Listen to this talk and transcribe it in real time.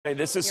Hey,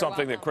 this is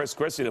something that Chris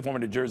Christie, the former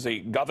New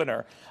Jersey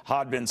governor,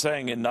 had been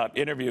saying in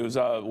interviews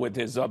with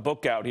his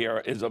book out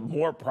here, is a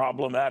more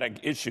problematic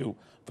issue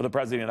for the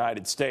President of the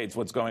United States,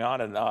 what's going on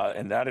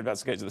in that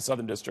investigation of the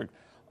Southern District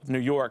of New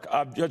York.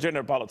 Judge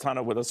Andrew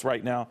Napolitano with us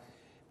right now.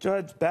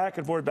 Judge, back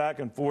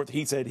and forth,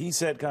 he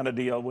said kind of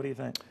deal. What do you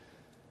think?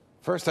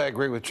 First, I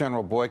agree with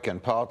General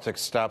Boykin.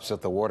 Politics stops at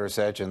the water's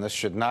edge, and this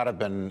should not have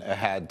been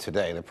had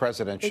today. The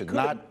president should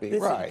not be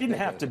right. It didn't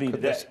have to be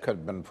today. This could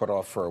have been put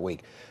off for a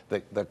week.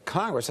 The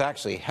Congress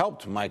actually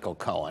helped Michael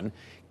Cohen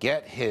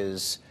get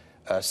his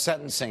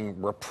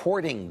sentencing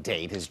reporting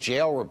date, his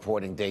jail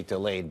reporting date,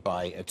 delayed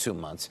by 2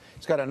 months.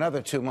 He's got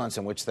another 2 months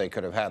in which they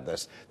could have had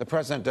this. The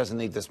president doesn't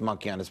need this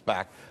monkey on his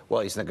back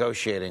while he's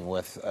negotiating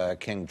with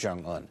Kim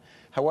Jong-un.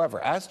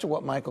 However, as to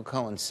what Michael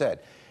Cohen said,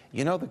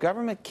 you know, the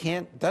government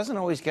doesn't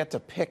always get to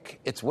pick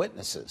its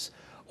witnesses.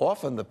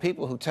 Often the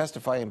people who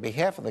testify in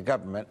behalf of the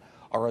government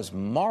are as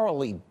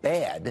morally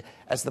bad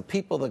as the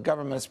people the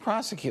government is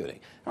prosecuting.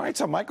 All right,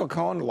 so Michael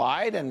Cohen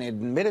lied and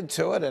admitted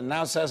to it and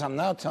now says, I'm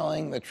now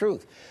telling the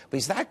truth. But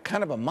he's that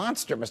kind of a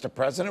monster, Mr.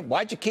 President.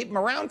 Why'd you keep him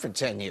around for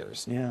 10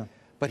 years? Yeah.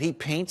 But he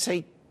paints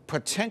a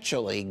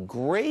potentially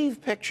grave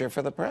picture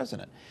for the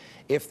president.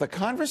 If the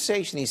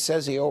conversation he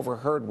says he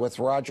overheard with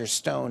Roger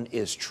Stone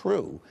is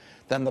true,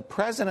 then the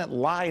president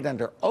lied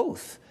under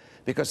oath,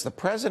 because the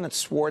president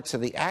swore to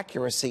the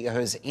accuracy of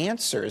his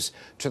answers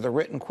to the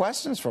written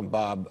questions from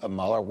Bob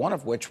Mueller, one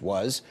of which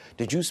was,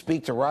 did you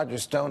speak to Roger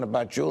Stone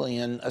about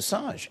Julian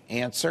Assange?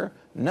 Answer,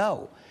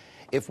 no.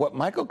 If what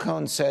Michael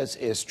Cohen says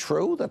is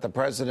true, that the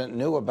president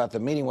knew about the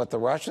meeting with the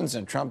Russians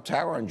in Trump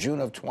Tower in June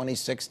of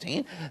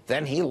 2016,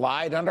 then he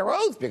lied under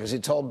oath because he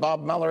told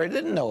Bob Mueller he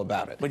didn't know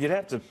about it. But you'd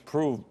have to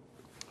prove.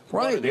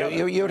 Right,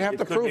 you'd have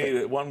to prove it. It could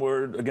be one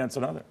word against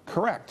another.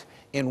 Correct.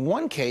 In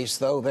one case,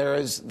 though, there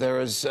is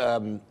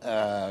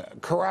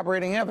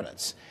corroborating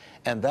evidence,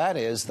 and that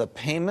is the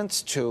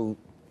payments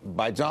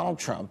by Donald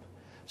Trump,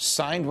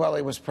 signed while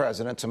he was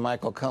president, to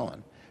Michael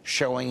Cohen,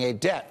 showing a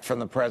debt from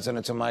the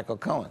president to Michael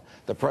Cohen.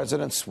 The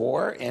president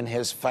swore in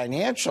his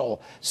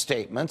financial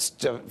statements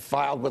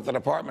filed with the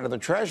Department of the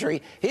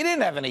Treasury he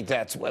didn't have any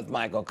debts with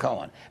Michael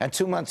Cohen. And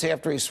 2 months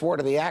after he swore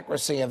to the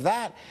accuracy of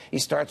that, he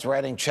starts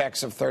writing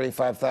checks of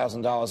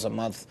 $35,000 a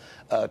month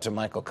to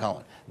Michael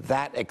Cohen.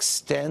 That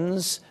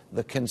extends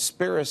the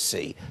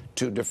conspiracy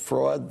to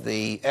defraud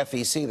the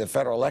FEC, the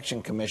Federal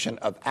Election Commission,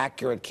 of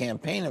accurate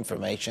campaign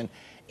information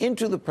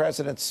into the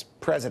president's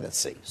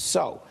presidency.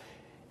 So,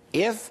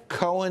 if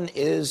Cohen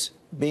is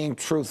being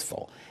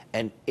truthful,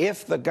 and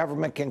if the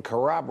government can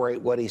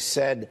corroborate what he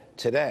said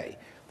today,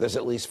 there's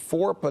at least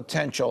 4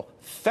 potential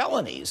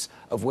felonies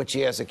of which he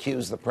has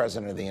accused the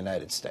president of the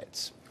United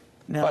States.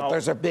 Now, but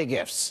there's big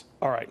ifs.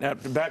 All right. Now,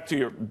 back to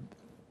your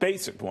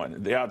basic point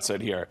at the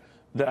outset here,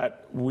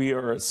 that we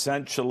are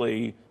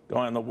essentially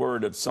going on the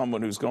word of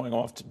someone who's going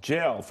off to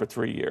jail for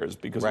 3 years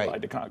because he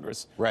lied to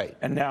Congress. Right.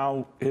 And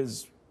now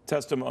his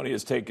testimony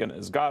is taken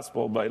as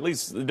gospel by at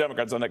least the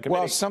Democrats on that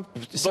committee.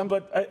 Well,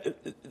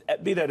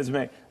 but be that as it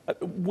may,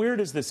 where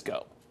does this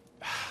go?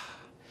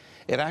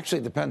 It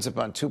actually depends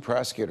upon 2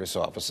 prosecutors'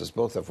 offices,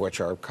 both of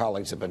which our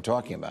colleagues have been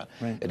talking about.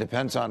 Right. It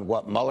depends on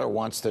what Mueller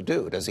wants to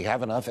do. Does he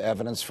have enough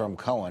evidence from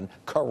Cohen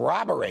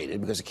corroborated?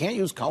 Because he can't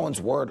use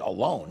Cohen's word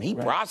alone. He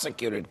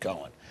prosecuted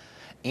Cohen.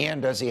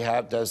 And does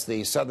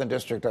the Southern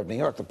District of New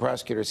York, the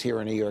prosecutors here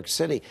in New York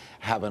City,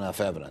 have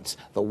enough evidence?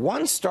 The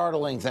one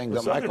startling thing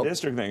that Southern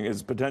District thing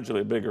is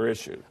potentially a bigger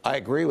issue. I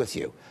agree with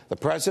you. The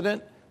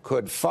president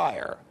could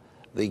fire.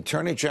 The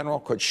attorney general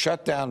could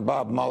shut down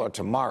Bob Mueller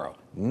tomorrow.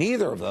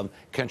 Neither of them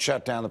can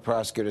shut down the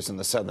prosecutors in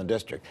the Southern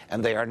District.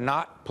 And they are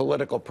not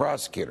political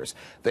prosecutors.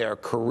 They are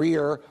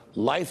career,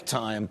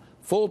 lifetime,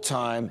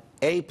 full-time,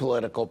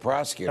 apolitical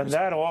prosecutors. And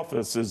that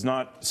office is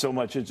not so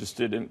much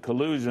interested in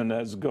collusion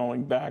as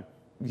going back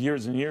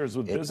years and years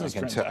with business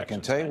transactions. I can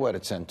tell you what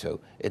it's into.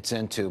 It's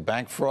into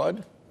bank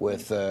fraud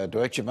with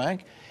Deutsche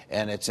Bank,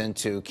 and it's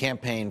into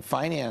campaign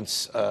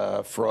finance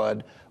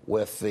fraud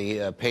with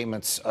the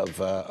payments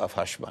of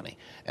hush money.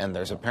 And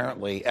there's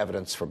apparently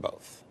evidence for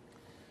both.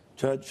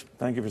 Judge,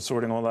 thank you for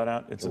sorting all that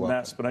out. It's a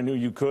mess, but I knew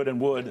you could and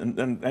would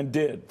and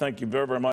did. Thank you very, very much.